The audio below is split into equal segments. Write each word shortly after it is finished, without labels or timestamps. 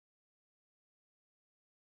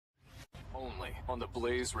Only on the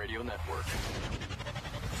Blaze Radio Network.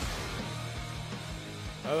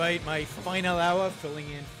 All right, my final hour filling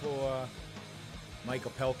in for Mike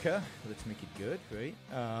Opelka. Let's make it good, right?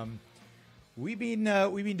 We've been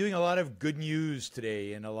doing a lot of good news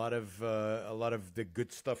today, and a lot of the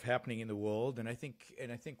good stuff happening in the world, and I think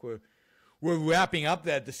we're wrapping up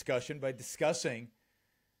that discussion by discussing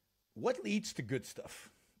what leads to good stuff.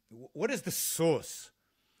 What is the source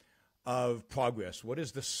of progress? What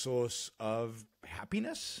is the source of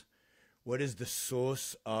happiness? What is the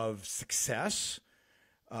source of success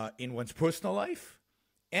in one's personal life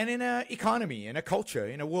and in an economy, in a culture,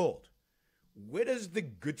 in a world? Where does the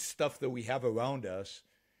good stuff that we have around us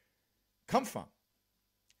come from?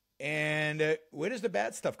 And where does the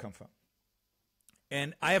bad stuff come from?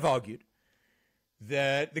 And I have argued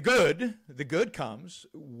that the good comes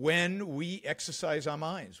when we exercise our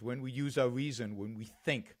minds, when we use our reason, when we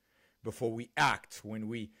think before we act, when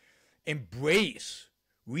we embrace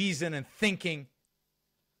reason and thinking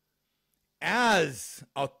as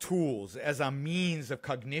our tools, as our means of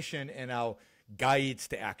cognition and our guides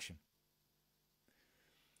to action.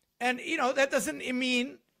 And, that doesn't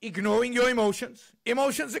mean ignoring your emotions.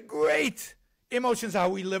 Emotions are great. Emotions are how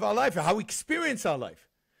we live our life, how we experience our life.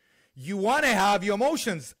 You want to have your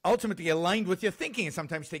emotions ultimately aligned with your thinking. It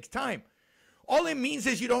sometimes takes time. All it means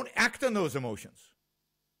is you don't act on those emotions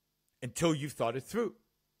until you've thought it through.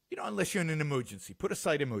 Unless you're in an emergency. Put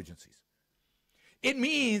aside emergencies. It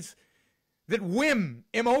means that whim,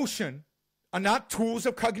 emotion, are not tools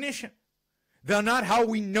of cognition. They're not how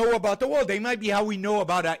we know about the world. They might be how we know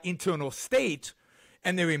about our internal state,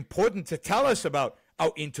 and they're important to tell us about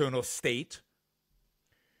our internal state.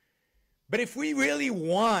 But if we really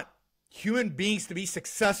want human beings to be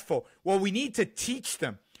successful, what we need to teach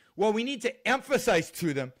them, what we need to emphasize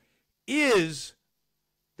to them is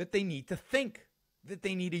that they need to think, that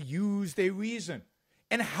they need to use their reason,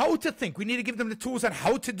 and how to think. We need to give them the tools on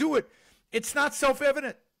how to do it. It's not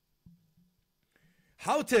self-evident.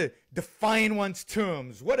 How to define one's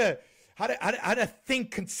terms, how to think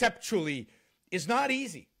conceptually is not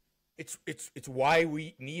easy. It's why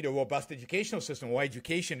we need a robust educational system, why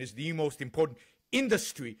education is the most important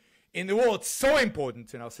industry in the world. It's so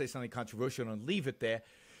important, and I'll say something controversial and leave it there,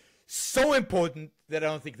 so important that I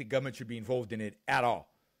don't think the government should be involved in it at all.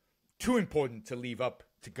 Too important to leave up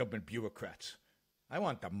to government bureaucrats. I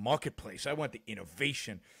want the marketplace. I want the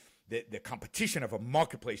innovation, the competition of a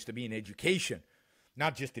marketplace to be in education,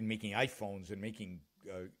 not just in making iPhones and making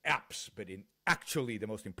apps, but in actually the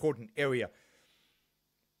most important area,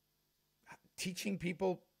 teaching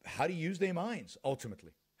people how to use their minds,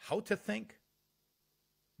 ultimately, how to think.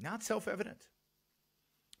 Not self-evident.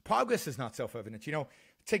 Progress is not self-evident.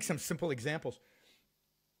 Take some simple examples.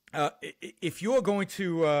 If you're going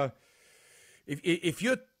to, if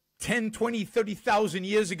you're 10, 20, 30,000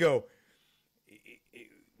 years ago,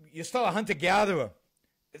 you're still a hunter-gatherer.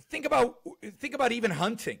 Think about even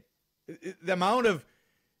hunting, the amount of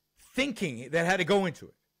thinking that had to go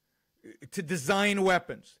into it, to design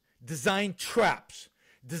weapons, design traps,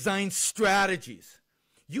 design strategies.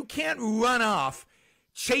 You can't run off,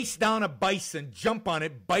 chase down a bison, jump on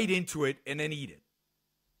it, bite into it, and then eat it.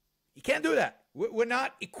 You can't do that. We're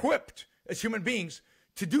not equipped as human beings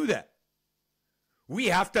to do that. We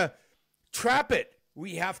have to trap it.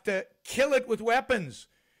 We have to kill it with weapons.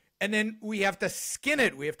 And then we have to skin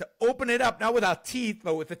it. We have to open it up, not with our teeth,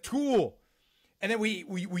 but with a tool. And then we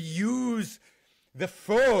use the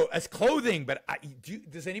fur as clothing. But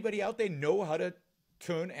does anybody out there know how to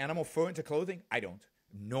turn animal fur into clothing? I don't.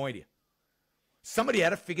 No idea. Somebody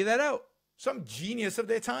had to figure that out. Some genius of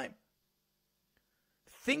their time.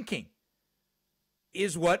 Thinking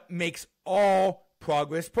is what makes all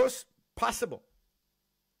progress possible.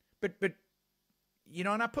 But in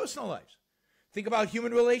our personal lives, think about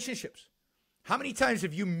human relationships. How many times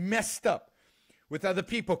have you messed up with other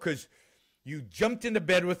people because you jumped into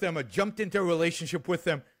bed with them or jumped into a relationship with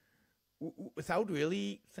them without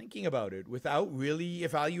really thinking about it, without really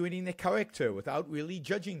evaluating their character, without really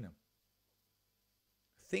judging them?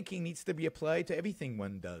 Thinking needs to be applied to everything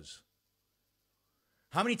one does.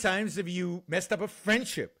 How many times have you messed up a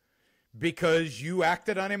friendship because you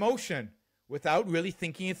acted on emotion without really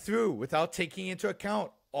thinking it through, without taking into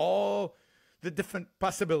account all the different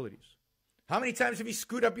possibilities? How many times have you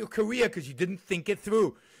screwed up your career because you didn't think it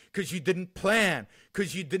through, because you didn't plan,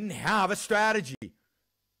 because you didn't have a strategy?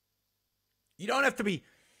 You don't have to be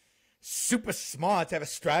super smart to have a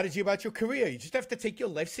strategy about your career. You just have to take your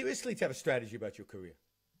life seriously to have a strategy about your career.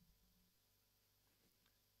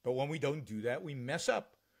 But when we don't do that, we mess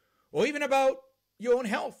up. Or even about your own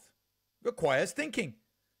health. Requires thinking.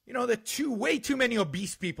 You know, there are way too many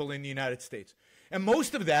obese people in the United States. And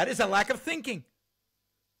most of that is a lack of thinking.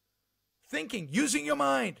 Thinking, using your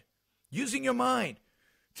mind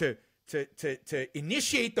to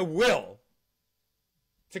initiate the will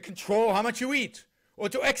to control how much you eat or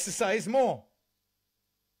to exercise more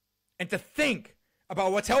and to think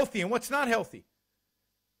about what's healthy and what's not healthy.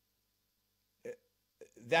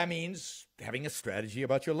 That means having a strategy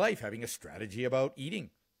about your life, having a strategy about eating.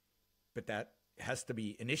 But that has to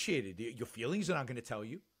be initiated. Your feelings are not going to tell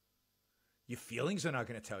you. Your feelings are not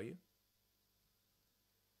going to tell you.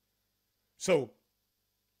 So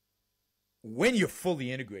when you're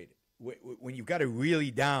fully integrated, when you've got it really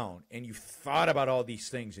down and you've thought about all these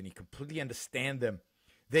things and you completely understand them,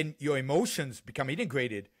 then your emotions become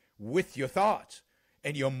integrated with your thoughts.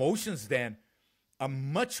 And your emotions then are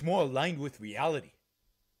much more aligned with reality.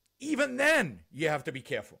 Even then, you have to be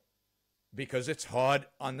careful because it's hard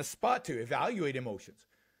on the spot to evaluate emotions.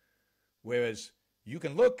 Whereas you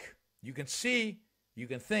can look, you can see, you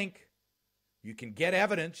can think, you can get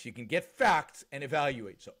evidence, you can get facts and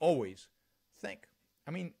evaluate. So always think.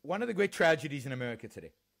 I mean, one of the great tragedies in America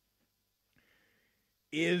today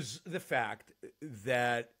is the fact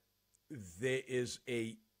that there is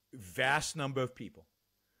a vast number of people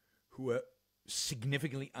who are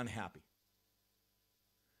significantly unhappy,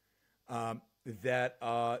 that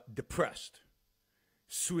are depressed,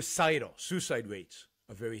 suicidal. Suicide rates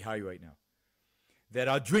are very high right now. That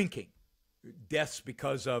are drinking. Deaths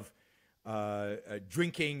because of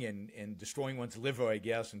drinking and destroying one's liver, I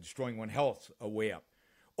guess, and destroying one's health are way up.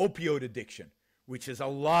 Opioid addiction, which is a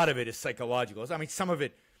lot of it is psychological. I mean, some of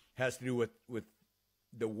it has to do with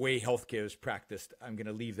the way healthcare is practiced. I'm going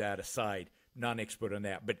to leave that aside, not an expert on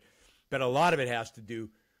that. But a lot of it has to do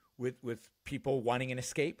with people wanting an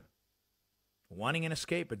escape.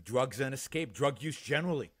 But drugs are an escape. Drug use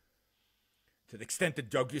generally. To the extent that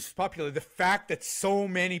drug use is popular, the fact that so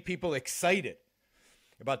many people are excited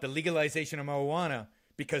about the legalization of marijuana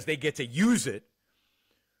because they get to use it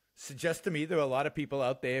suggests to me there are a lot of people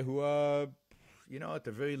out there who are, you know, at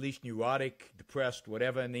the very least neurotic, depressed,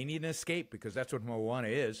 whatever, and they need an escape because that's what marijuana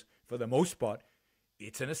is. For the most part,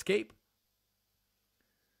 it's an escape.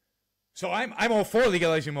 So I'm all for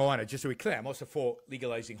legalizing marijuana, just to be clear. I'm also for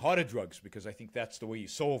legalizing harder drugs because I think that's the way you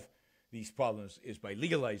solve these problems is by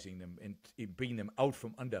legalizing them and bringing them out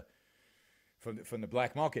from the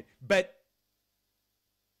black market. But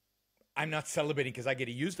I'm not celebrating because I get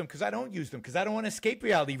to use them because I don't use them because I don't want to escape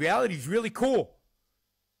reality. Reality is really cool.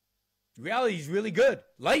 Reality is really good.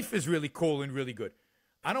 Life is really cool and really good.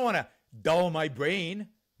 I don't want to dull my brain.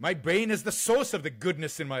 My brain is the source of the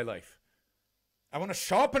goodness in my life. I want to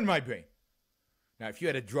sharpen my brain. Now, if you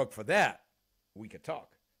had a drug for that, we could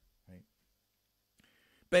talk. Right?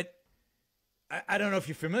 But I don't know if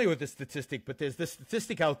you're familiar with this statistic, but there's this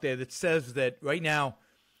statistic out there that says that right now,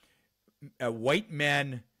 white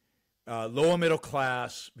men, lower middle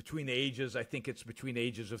class, between the ages, I think it's between the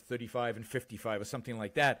ages of 35 and 55 or something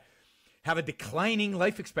like that, have a declining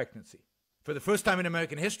life expectancy. For the first time in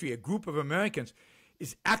American history, a group of Americans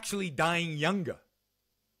is actually dying younger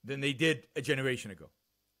than they did a generation ago.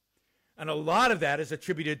 And a lot of that is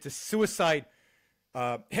attributed to suicide,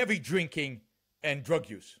 heavy drinking, and drug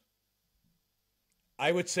use.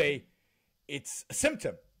 I would say it's a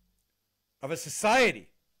symptom of a society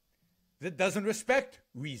that doesn't respect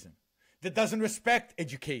reason, that doesn't respect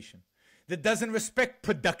education, that doesn't respect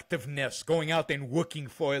productiveness, going out there and working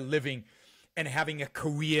for a living and having a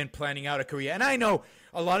career and planning out a career. And I know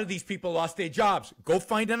a lot of these people lost their jobs. Go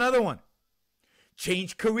find another one.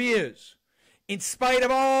 Change careers. In spite of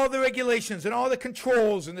all the regulations and all the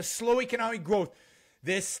controls and the slow economic growth,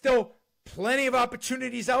 there's still plenty of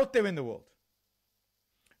opportunities out there in the world.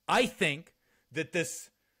 I think that this,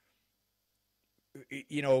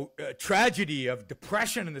 tragedy of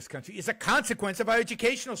depression in this country is a consequence of our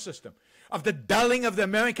educational system, of the dulling of the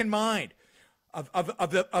American mind, of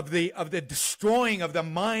the destroying of the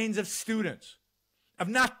minds of students, of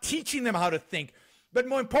not teaching them how to think, but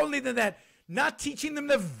more importantly than that, not teaching them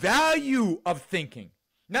the value of thinking,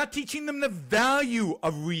 not teaching them the value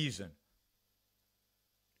of reason.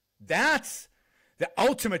 That's the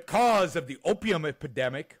ultimate cause of the opioid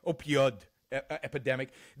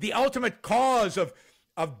epidemic, the ultimate cause of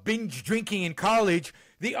binge drinking in college,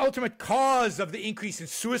 the ultimate cause of the increase in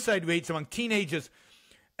suicide rates among teenagers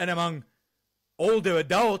and among older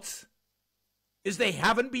adults is they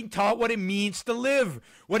haven't been taught what it means to live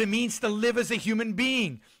as a human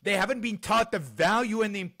being. They haven't been taught the value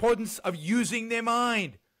and the importance of using their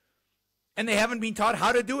mind. And they haven't been taught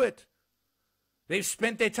how to do it. They've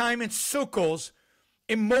spent their time in circles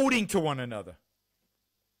emoting to one another.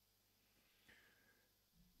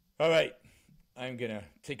 All right. I'm going to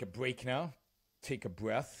take a break now, take a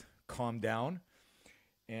breath, calm down,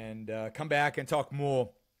 and come back and talk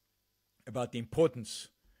more about the importance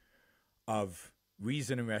of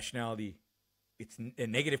reason and rationality. It's a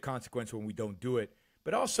negative consequence when we don't do it,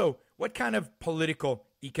 but also what kind of political,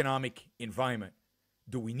 economic environment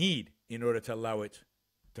do we need in order to allow it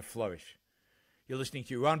to flourish? You're listening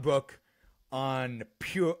to Yaron Brook on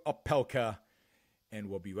Pure Opelka,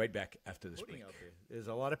 and we'll be right back after this break. There's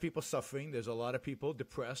a lot of people suffering. There's a lot of people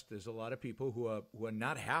depressed. There's a lot of people who are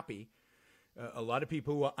not happy. A lot of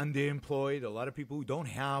people who are underemployed. A lot of people who don't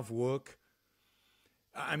have work.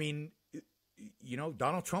 I mean, you know,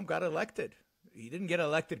 Donald Trump got elected. He didn't get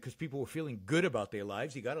elected because people were feeling good about their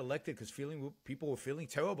lives. He got elected because people were feeling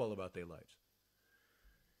terrible about their lives.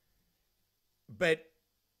 But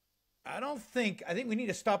I think we need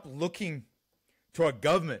to stop looking to our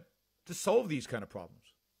government to solve these kind of problems.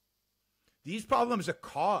 These problems are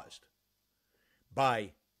caused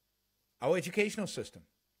by our educational system.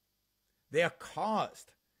 They are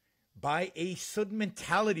caused by a certain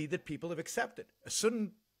mentality that people have accepted, a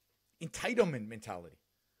certain entitlement mentality,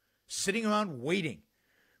 sitting around waiting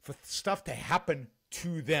for stuff to happen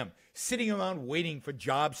to them, sitting around waiting for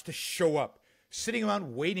jobs to show up, sitting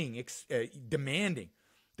around waiting, demanding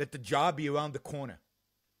that the job be around the corner.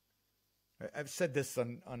 I've said this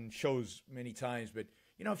on shows many times, but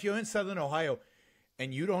you know, if you're in Southern Ohio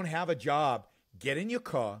and you don't have a job, get in your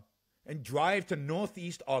car and drive to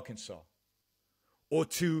Northeast Arkansas or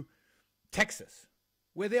to Texas,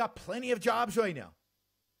 where there are plenty of jobs right now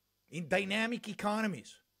in dynamic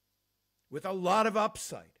economies with a lot of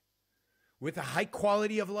upside, with a high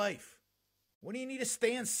quality of life. What do you need to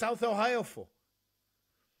stay in South Ohio for?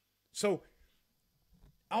 So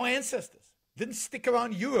our ancestors didn't stick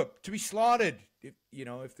around Europe to be slaughtered,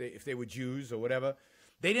 if they were Jews or whatever.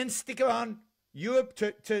 They didn't stick around Europe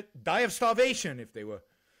to die of starvation if they were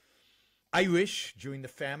Irish during the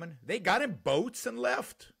famine. They got in boats and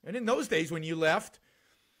left. And in those days, when you left,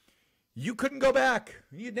 you couldn't go back.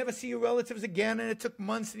 You'd never see your relatives again, and it took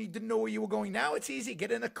months, and you didn't know where you were going. Now it's easy.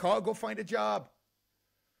 Get in a car, go find a job.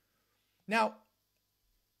 Now,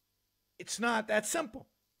 it's not that simple,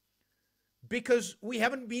 because we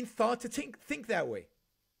haven't been taught to think that way.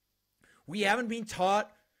 We haven't been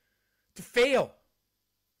taught to fail.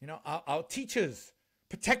 You know, our teachers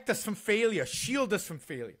protect us from failure, shield us from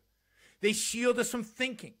failure. They shield us from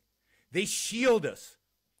thinking. They shield us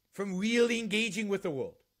from really engaging with the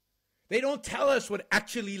world. They don't tell us what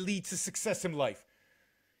actually leads to success in life.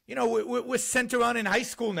 You know, we're sent around in high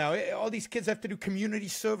school now. All these kids have to do community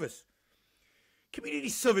service. Community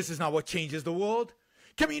service is not what changes the world.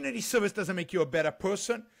 Community service doesn't make you a better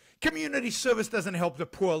person. Community service doesn't help the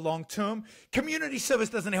poor long term. Community service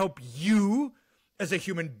doesn't help you as a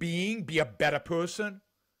human being be a better person.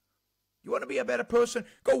 You want to be a better person?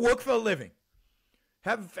 Go work for a living.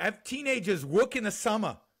 Have teenagers work in the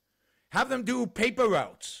summer. Have them do paper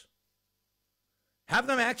routes. Have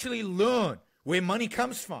them actually learn where money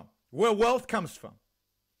comes from, where wealth comes from.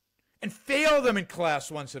 And fail them in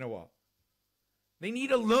class once in a while. They need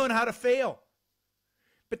to learn how to fail.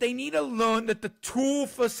 But they need to learn that the tool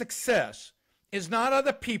for success is not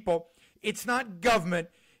other people, it's not government,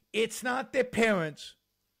 it's not their parents,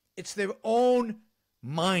 it's their own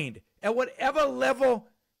mind. At whatever level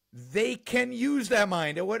they can use that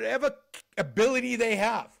mind, at whatever ability they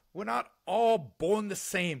have. We're not all born the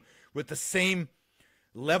same with the same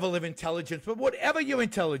level of intelligence, but whatever your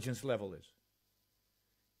intelligence level is,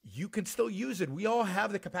 you can still use it. We all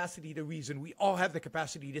have the capacity to reason. We all have the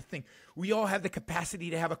capacity to think. We all have the capacity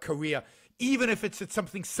to have a career, even if it's at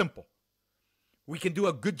something simple. We can do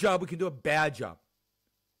a good job. We can do a bad job.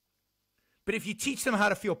 But if you teach them how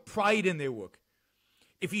to feel pride in their work,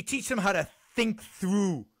 if you teach them how to think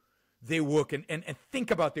through their work and think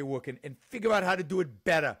about their work and figure out how to do it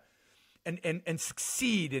better and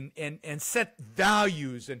succeed and set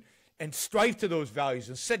values and strive to those values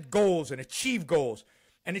and set goals and achieve goals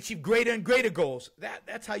and achieve greater and greater goals,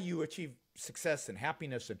 that's how you achieve success and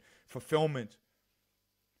happiness and fulfillment.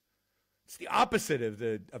 It's the opposite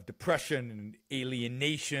of depression and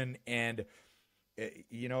alienation and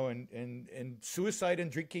and suicide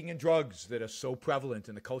and drinking and drugs that are so prevalent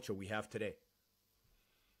in the culture we have today.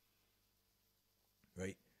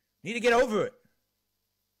 Right? Need to get over it.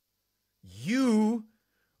 You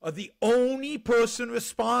are the only person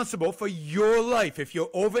responsible for your life. If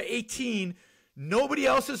you're over 18, nobody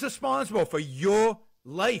else is responsible for your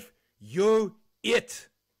life. You're it.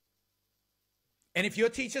 And if your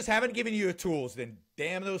teachers haven't given you the tools, then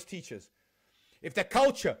damn those teachers. If the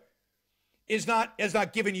culture is not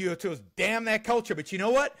giving you the tools, damn that culture. But you know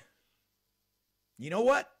what? You know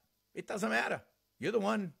what? It doesn't matter. You're the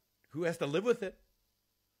one who has to live with it.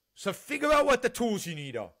 So figure out what the tools you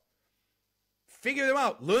need are. Figure them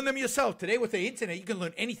out. Learn them yourself. Today with the internet, you can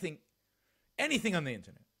learn anything on the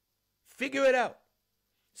internet. Figure it out.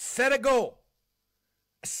 Set a goal.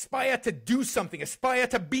 Aspire to do something. Aspire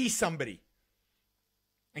to be somebody.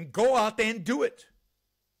 And go out there and do it.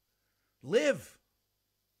 Live.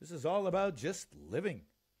 This is all about just living.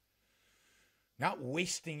 Not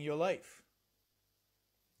wasting your life.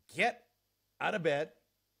 Get out of bed.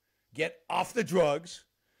 Get off the drugs.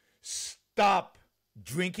 Stop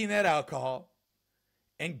drinking that alcohol.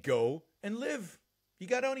 And go and live. You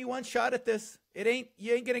got only one shot at this. You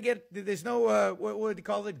ain't going to get, there's no, what do you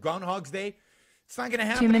call it? Groundhog's Day. It's not going to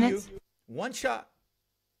happen 2 minutes. to you. One shot.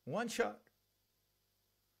 One shot.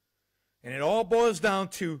 And it all boils down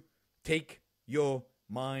to take your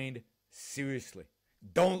mind seriously.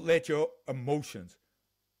 Don't let your emotions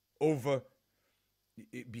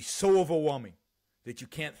be so overwhelming that you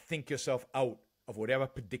can't think yourself out of whatever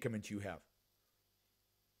predicament you have.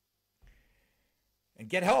 And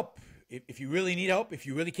get help. If you really need help, if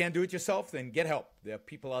you really can't do it yourself, then get help. There are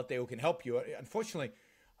people out there who can help you. Unfortunately,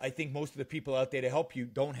 I think most of the people out there to help you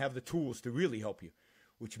don't have the tools to really help you,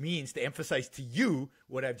 which means to emphasize to you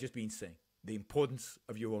what I've just been saying. The importance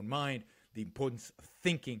of your own mind, the importance of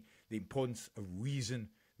thinking, the importance of reason,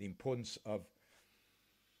 the importance of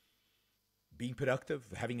being productive,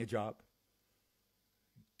 having a job.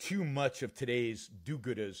 Too much of today's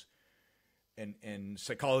do-gooders and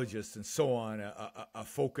psychologists and so on are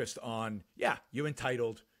focused on, yeah, you're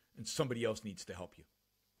entitled and somebody else needs to help you.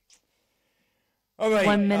 All right.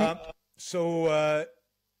 1 minute. So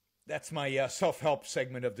that's my self-help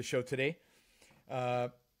segment of the show today.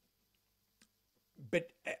 But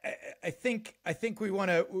I think we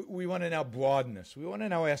want to now broaden this. We want to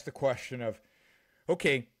now ask the question of,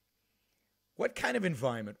 okay, what kind of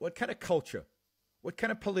environment, what kind of culture, what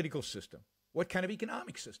kind of political system, what kind of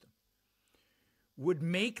economic system would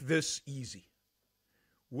make this easy?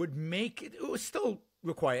 Would make it would still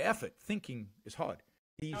require effort. Thinking is hard.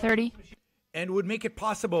 30. And would make it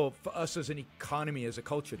possible for us as an economy, as a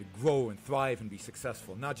culture, to grow and thrive and be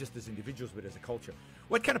successful, not just as individuals, but as a culture.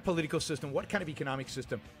 What kind of political system, what kind of economic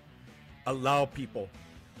system allow people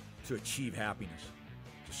to achieve happiness,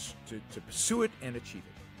 to pursue it and achieve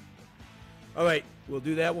it? All right, we'll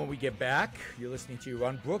do that when we get back. You're listening to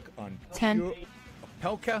Yaron Brook on 10.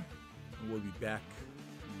 Opelka, and we'll be back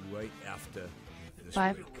right after this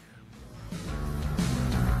 5. break.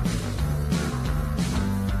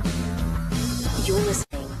 You're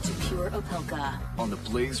listening to Pure Opelka on the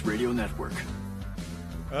Blaze Radio Network.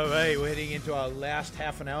 All right, we're heading into our last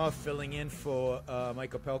half an hour, filling in for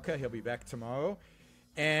Mike Opelka. He'll be back tomorrow.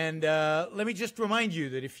 And let me just remind you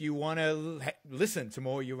that if you want to listen to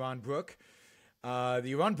more Yaron Brook, the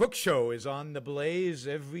Yaron Brook Show is on The Blaze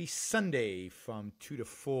every Sunday from 2 to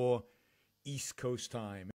 4 East Coast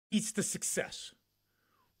time. It's the success.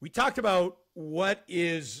 We talked about what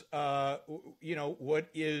is, at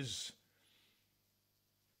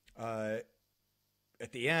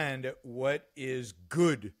the end, what is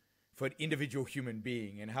good for an individual human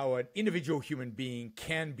being and how an individual human being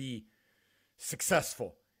can be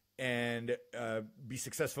successful and be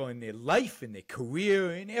successful in their life, in their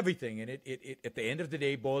career, in everything. And it at the end of the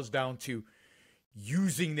day boils down to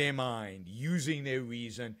using their mind, using their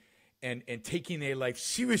reason, and taking their life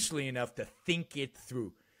seriously enough to think it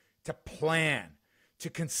through, to plan, to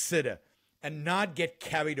consider, and not get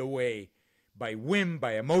carried away by whim,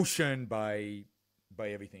 by emotion, by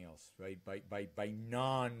everything else, right? By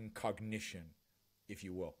non-cognition, if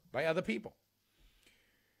you will, by other people.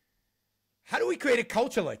 How do we create a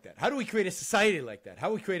culture like that? How do we create a society like that? How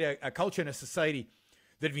do we create a culture and a society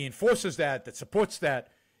that reinforces that supports that,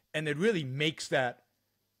 and that really makes that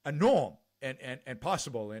a norm and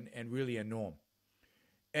possible and really a norm?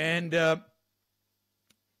 And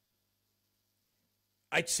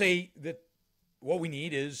I'd say that what we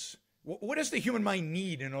need is, what does the human mind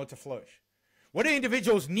need in order to flourish? What do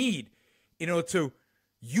individuals need in order to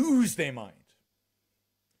use their mind?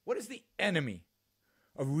 What is the enemy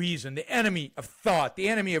of reason, the enemy of thought, the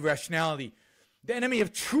enemy of rationality, the enemy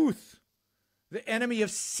of truth, the enemy of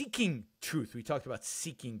seeking truth? We talked about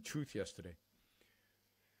seeking truth yesterday.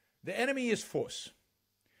 The enemy is force.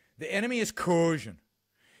 The enemy is coercion.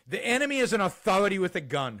 The enemy is an authority with a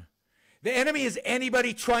gun. The enemy is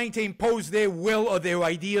anybody trying to impose their will or their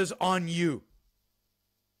ideas on you.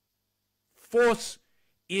 Force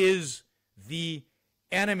is the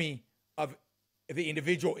enemy of the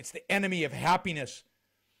individual. It's the enemy of happiness.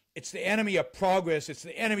 It's the enemy of progress. It's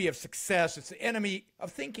the enemy of success. It's the enemy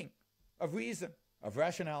of thinking, of reason, of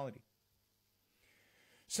rationality.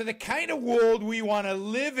 So the kind of world we want to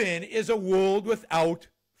live in is a world without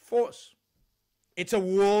force. It's a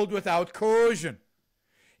world without coercion.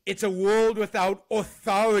 It's a world without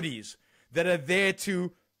authorities that are there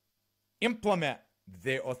to implement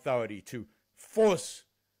their authority, to force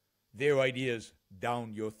their ideas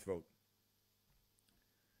down your throat.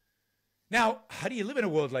 Now, how do you live in a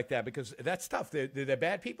world like that? Because that's tough. There are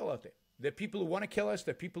bad people out there. There are people who want to kill us.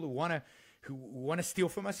 There are people who want to steal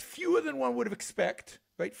from us. Fewer than one would expect,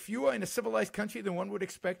 right? Fewer in a civilized country than one would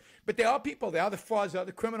expect. But there are people. There are the frauds. There are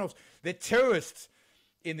the criminals. They're terrorists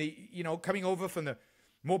in the, coming over from the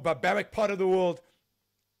more barbaric part of the world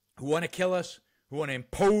who want to kill us, who want to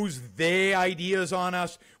impose their ideas on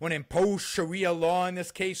us, want to impose Sharia law in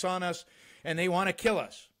this case on us, and they want to kill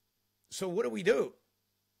us. So what do?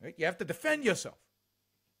 Right? You have to defend yourself.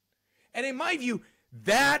 And in my view,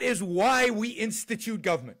 that is why we institute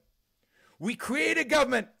government. We create a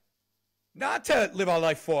government not to live our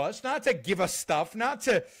life for us, not to give us stuff, not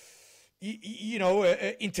to,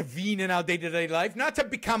 intervene in our day-to-day life, not to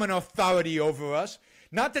become an authority over us,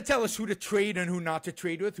 not to tell us who to trade and who not to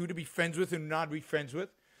trade with, who to be friends with and not be friends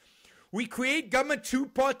with. We create government to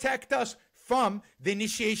protect us from the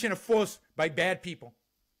initiation of force by bad people,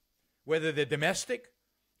 whether they're domestic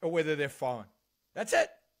or whether they're foreign. That's it.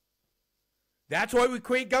 That's why we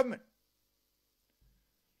create government.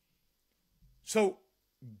 So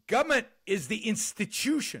government is the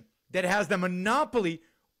institution that has the monopoly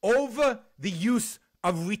over the use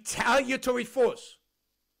of retaliatory force.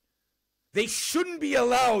 They shouldn't be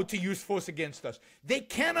allowed to use force against us. They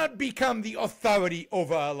cannot become the authority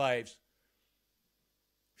over our lives.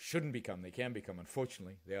 Shouldn't become. They can become.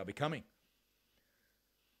 Unfortunately, they are becoming.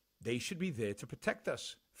 They should be there to protect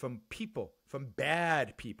us from people, from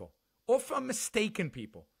bad people, or from mistaken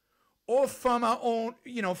people, or from our own,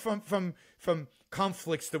 from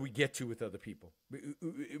conflicts that we get to with other people.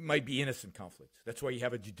 It might be innocent conflicts. That's why you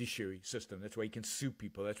have a judiciary system. That's why you can sue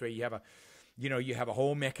people. That's why you have a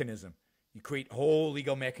whole mechanism. You create whole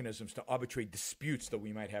legal mechanisms to arbitrate disputes that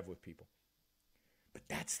we might have with people. But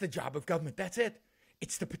that's the job of government. That's it.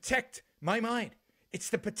 It's to protect my mind. It's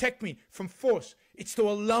to protect me from force. It's to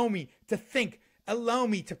allow me to think, allow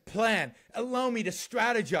me to plan, allow me to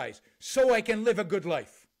strategize so I can live a good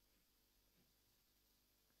life.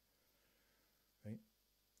 Right?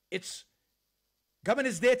 Government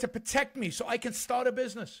is there to protect me so I can start a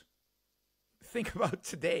business. Think about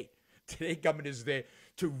today. Today, government is there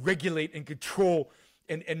to regulate and control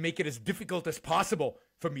and make it as difficult as possible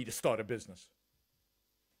for me to start a business.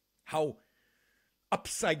 How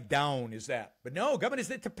upside down is that? But no, government is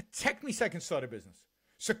there to protect me so I can start a business.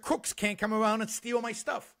 So crooks can't come around and steal my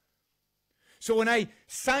stuff. So when I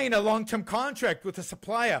sign a long-term contract with a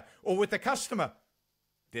supplier or with a customer,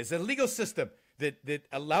 there's a legal system that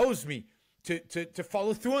allows me to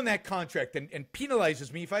follow through on that contract and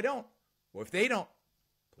penalizes me if I don't. Or if they don't,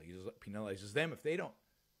 penalizes them if they don't.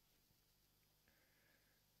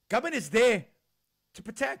 Government is there to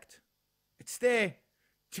protect. It's there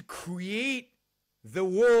to create the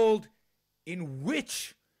world in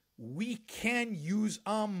which we can use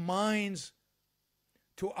our minds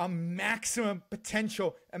to our maximum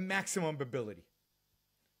potential and maximum ability.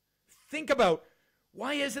 Think about,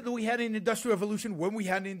 why is it that we had an industrial revolution when we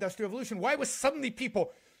had an industrial revolution? Why was suddenly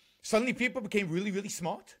people became really, really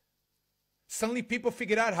smart? Suddenly people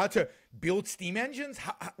figured out how to build steam engines?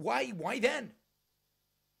 Why then?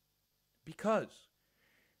 Because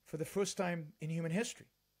for the first time in human history,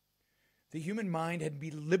 the human mind had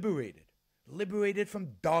been liberated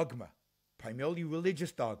from dogma, primarily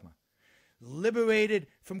religious dogma, liberated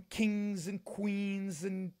from kings and queens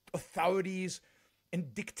and authorities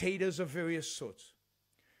and dictators of various sorts,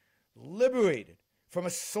 liberated from a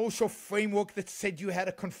social framework that said you had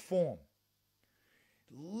to conform,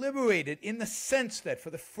 liberated in the sense that for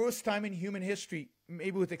the first time in human history,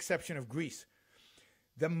 maybe with the exception of Greece,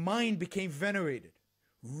 the mind became venerated.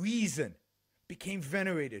 Reason became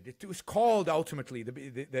venerated. It was called ultimately,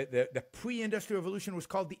 the pre-industrial revolution was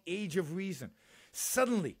called the Age of Reason.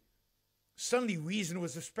 Suddenly reason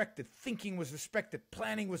was respected, thinking was respected,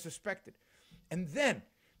 planning was respected. And then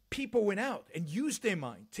people went out and used their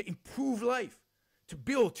mind to improve life, to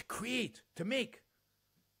build, to create, to make.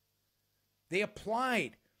 They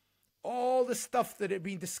applied all the stuff that had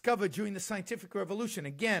been discovered during the scientific revolution,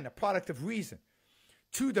 again, a product of reason,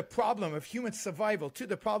 to the problem of human survival, to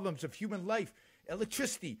the problems of human life,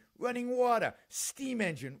 electricity, running water, steam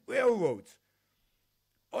engine, railroads,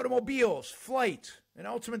 automobiles, flight, and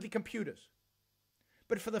ultimately computers.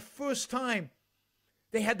 But for the first time,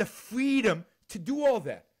 they had the freedom to do all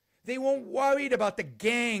that. They weren't worried about the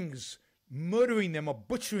gangs murdering them or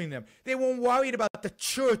butchering them. They weren't worried about the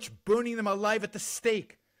church burning them alive at the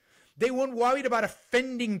stake. They weren't worried about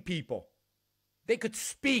offending people. They could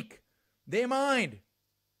speak their mind,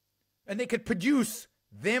 and they could produce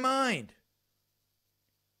their mind.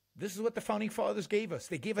 This is what the Founding Fathers gave us.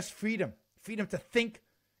 They gave us freedom, freedom to think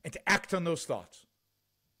and to act on those thoughts.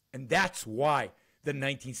 And that's why the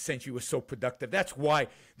 19th century was so productive. That's why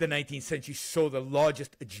the 19th century saw the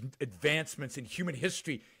largest advancements in human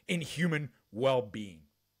history, in human well-being.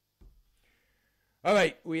 All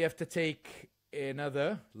right, we have to take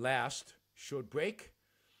another last short break,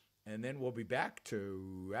 and then we'll be back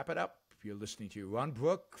to wrap it up. You're listening to Yaron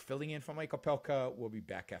Brook, filling in for Mike Opelka. We'll be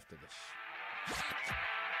back after this.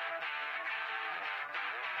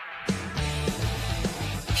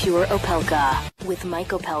 Pure Opelka with Mike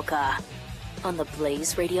Opelka on the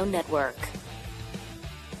Blaze Radio Network.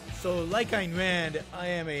 So, like Ayn Rand, I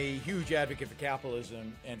am a huge advocate for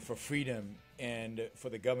capitalism and for freedom and for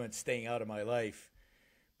the government staying out of my life.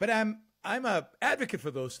 But I'm an advocate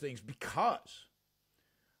for those things because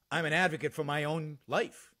I'm an advocate for my own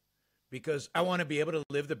life, because I want to be able to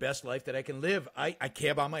live the best life that I can live. I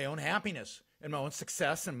care about my own happiness and my own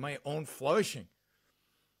success and my own flourishing.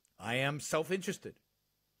 I am self-interested.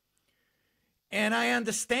 And I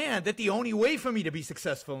understand that the only way for me to be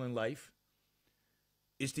successful in life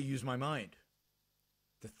is to use my mind,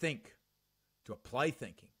 to think, to apply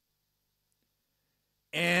thinking.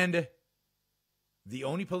 And the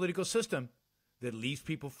only political system that leaves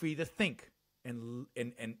people free to think and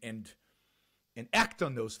act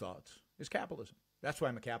on those thoughts is capitalism. That's why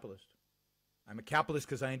I'm a capitalist. I'm a capitalist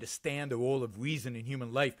because I understand the role of reason in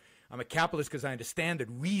human life. I'm a capitalist because I understand that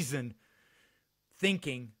reason,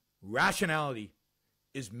 thinking, rationality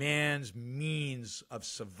is man's means of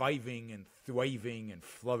surviving and thriving and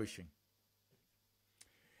flourishing.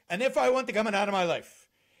 And therefore, I want the government out of my life.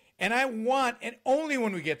 And I want, and only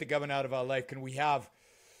when we get the government out of our life can we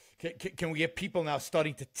get people now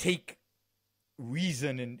starting to take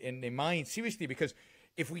reason in their mind seriously. Because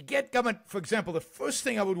if we get government, for example, the first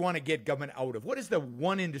thing I would want to get government out of, what is the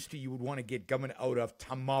one industry you would want to get government out of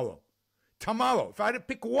tomorrow? Tomorrow, if I had to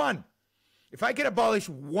pick one. If I could abolish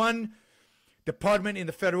one department in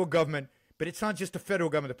the federal government, but it's not just the federal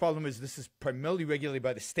government. The problem is this is primarily regulated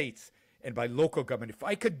by the states and by local government. If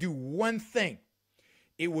I could do one thing,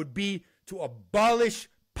 it would be to abolish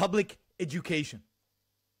public education.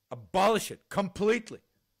 Abolish it completely.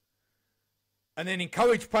 And then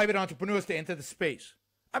encourage private entrepreneurs to enter the space.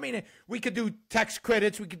 I mean, we could do tax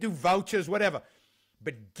credits, we could do vouchers, whatever.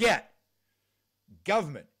 But get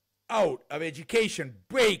government out of education.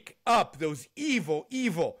 Break up those evil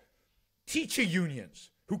teacher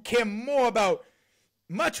unions who care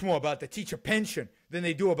much more about the teacher pension than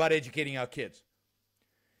they do about educating our kids.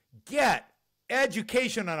 Get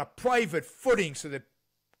education on a private footing so that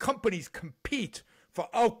companies compete for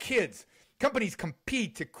our kids. Companies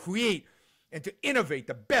compete to create and to innovate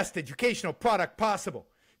the best educational product possible.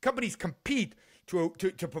 Companies compete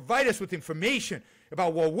to provide us with information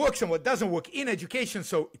about what works and what doesn't work in education,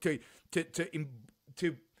 so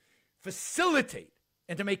to facilitate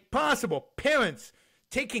and to make possible parents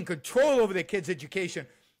taking control over their kids' education,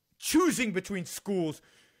 choosing between schools.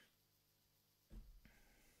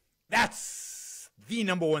 That's the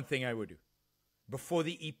number one thing I would do before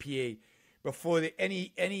the EPA, before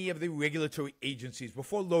any of the regulatory agencies,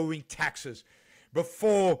 before lowering taxes,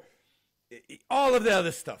 before all of the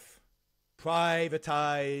other stuff.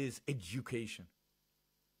 Privatize education.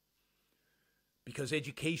 Because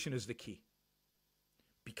education is the key.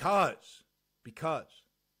 Because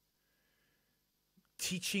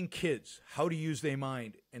teaching kids how to use their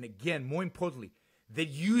mind, and again, more importantly, that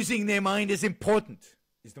using their mind is important,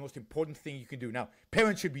 is the most important thing you can do. Now,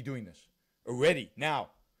 parents should be doing this already, now.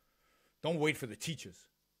 Don't wait for the teachers.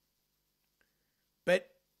 But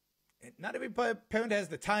not every parent has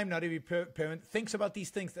the time, not every parent thinks about these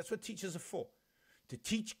things. That's what teachers are for, to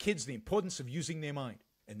teach kids the importance of using their mind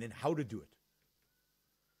and then how to do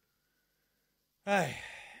it.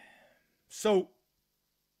 So,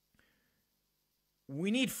 we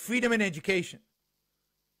need freedom in education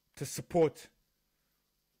to support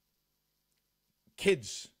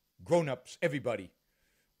kids, grown-ups, everybody,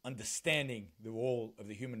 understanding the role of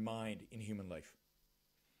the human mind in human life.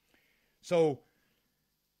 So,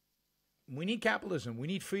 we need capitalism, we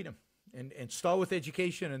need freedom, and start with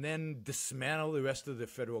education and then dismantle the rest of the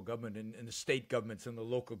federal government and the state governments and the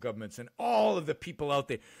local governments and all of the people out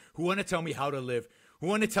there who want to tell me how to live, who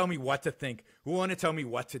want to tell me what to think, who want to tell me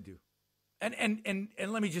what to do. And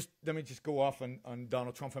let me just go off on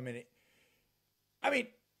Donald Trump for a minute. I mean,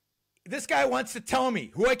 this guy wants to tell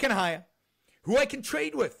me who I can hire, who I can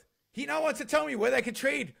trade with. He now wants to tell me whether I can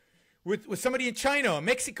trade with somebody in China or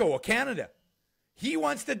Mexico or Canada. He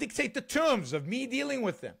wants to dictate the terms of me dealing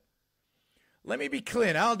with them. Let me be clear,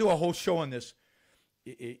 and I'll do a whole show on this.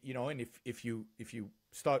 You know, and if you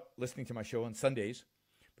start listening to my show on Sundays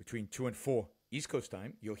between 2 and 4 East Coast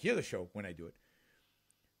time, you'll hear the show when I do it.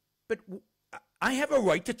 But I have a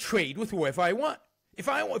right to trade with whoever I want. If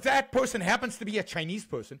that person happens to be a Chinese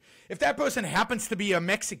person, if that person happens to be a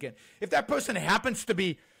Mexican, if that person happens to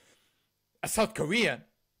be a South Korean,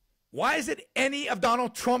 why is it any of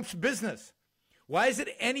Donald Trump's business? Why is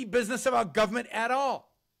it any business of our government at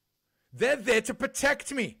all? They're there to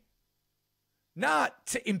protect me, not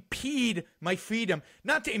to impede my freedom,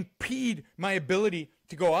 not to impede my ability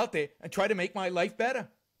to go out there and try to make my life better.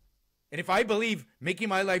 And if I believe making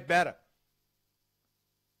my life better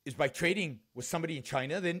is by trading with somebody in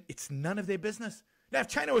China, then it's none of their business. Now, if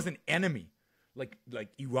China was an enemy, like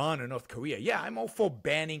Iran or North Korea, yeah, I'm all for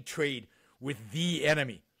banning trade with the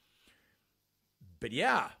enemy. But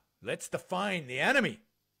yeah, let's define the enemy.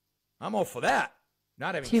 I'm all for that.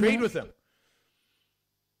 Not having trade with them.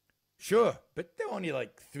 Sure, but there are only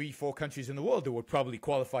like 3-4 countries in the world that would probably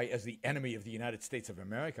qualify as the enemy of the United States of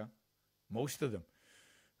America. Most of them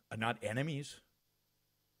are not enemies.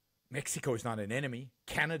 Mexico is not an enemy.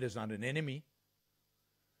 Canada is not an enemy.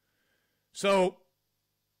 So,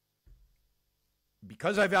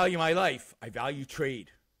 because I value my life, I value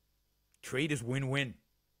trade. Trade is win-win.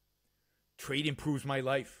 Trade improves my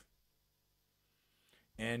life.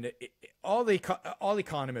 And all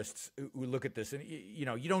economists who look at this, and you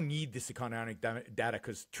know, you don't need this economic data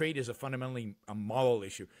because trade is fundamentally a moral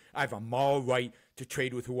issue. I have a moral right to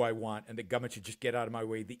trade with who I want, and the government should just get out of my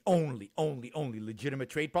way. The only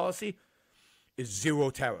legitimate trade policy is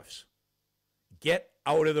zero tariffs. Get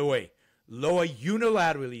out of the way. Lower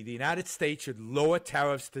unilaterally. The United States should lower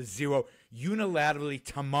tariffs to zero unilaterally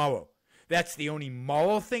tomorrow. That's the only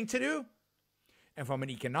moral thing to do. And from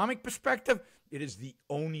an economic perspective, it is the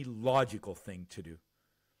only logical thing to do.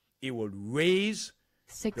 It would raise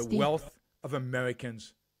the wealth of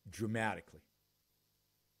Americans dramatically.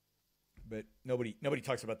 But nobody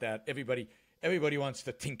talks about that. Everybody wants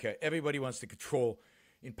to tinker. Everybody wants to control.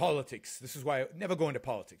 In politics, this is why I never go into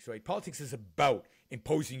politics, right? Politics is about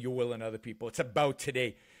imposing your will on other people. It's about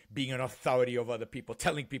today being an authority over other people,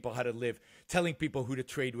 telling people how to live, telling people who to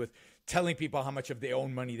trade with, telling people how much of their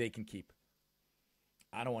own money they can keep.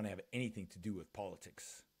 I don't want to have anything to do with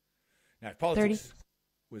politics. Now, if politics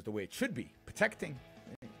was the way it should be, protecting,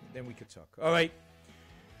 then we could talk. All right.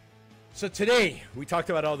 So today, we talked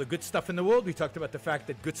about all the good stuff in the world. We talked about the fact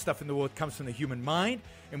that good stuff in the world comes from the human mind.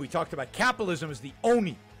 And we talked about capitalism as the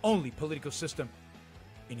only political system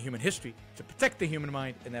in human history to protect the human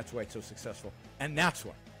mind. And that's why it's so successful. And that's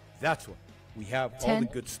why we have all the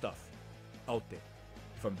good stuff out there.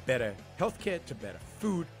 From better healthcare to better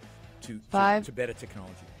food to better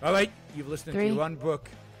technology. All right. You've listened to Yaron Brook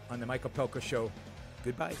on the Mike Opelka Show.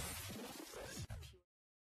 Goodbye.